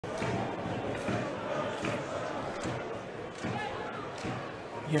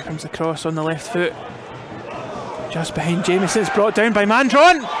Here comes the cross on the left foot. Just behind Jamieson, it's brought down by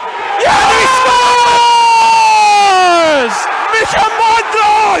Mandron. Yeah, he scores! Mikael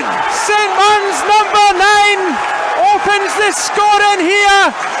Mandron! St Man's number 9 opens the scoring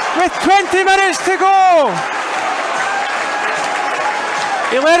here with 20 minutes to go.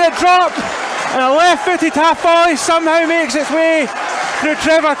 He let it drop, and a left-footed half volley somehow makes its way through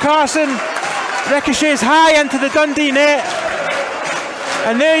Trevor Carson, ricochets high into the Dundee net,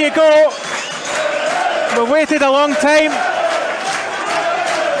 and there you go. We've waited a long time.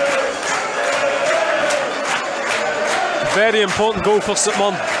 Very important goal for St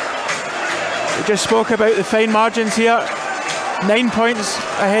Mirren. We just spoke about the fine margins here. 9 points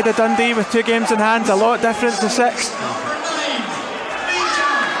ahead of Dundee with 2 games in hand, a lot different to 6.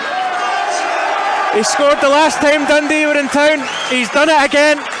 He scored the last time Dundee were in town. He's done it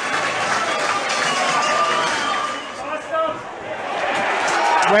again.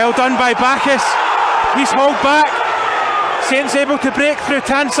 Well done by Bacchus. He's hauled back. Saint's able to break through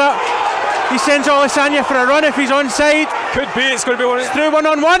Tanser. He sends Olusanya for a run if he's onside. Could be, it's going to be one. It's through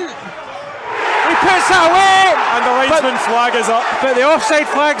 1-on-1. He puts it away. And the linesman flag is up. But the offside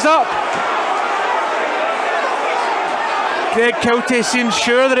flag's up. Greg Kilty seems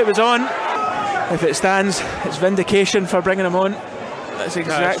sure that it was on. If it stands, it's vindication for bringing him on. That's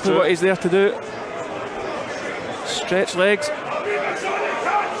exactly what he's there to do. Stretch legs.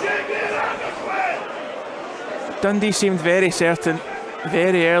 Dundee seemed very certain,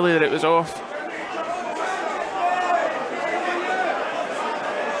 very early, that it was off.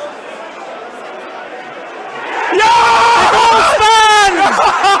 Yeah! The goal stands!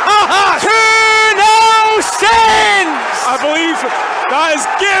 2-0 Saints! I believe that is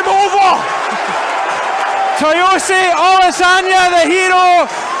game over! Toyosi Olusanya, the hero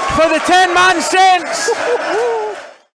for the 10-man Saints.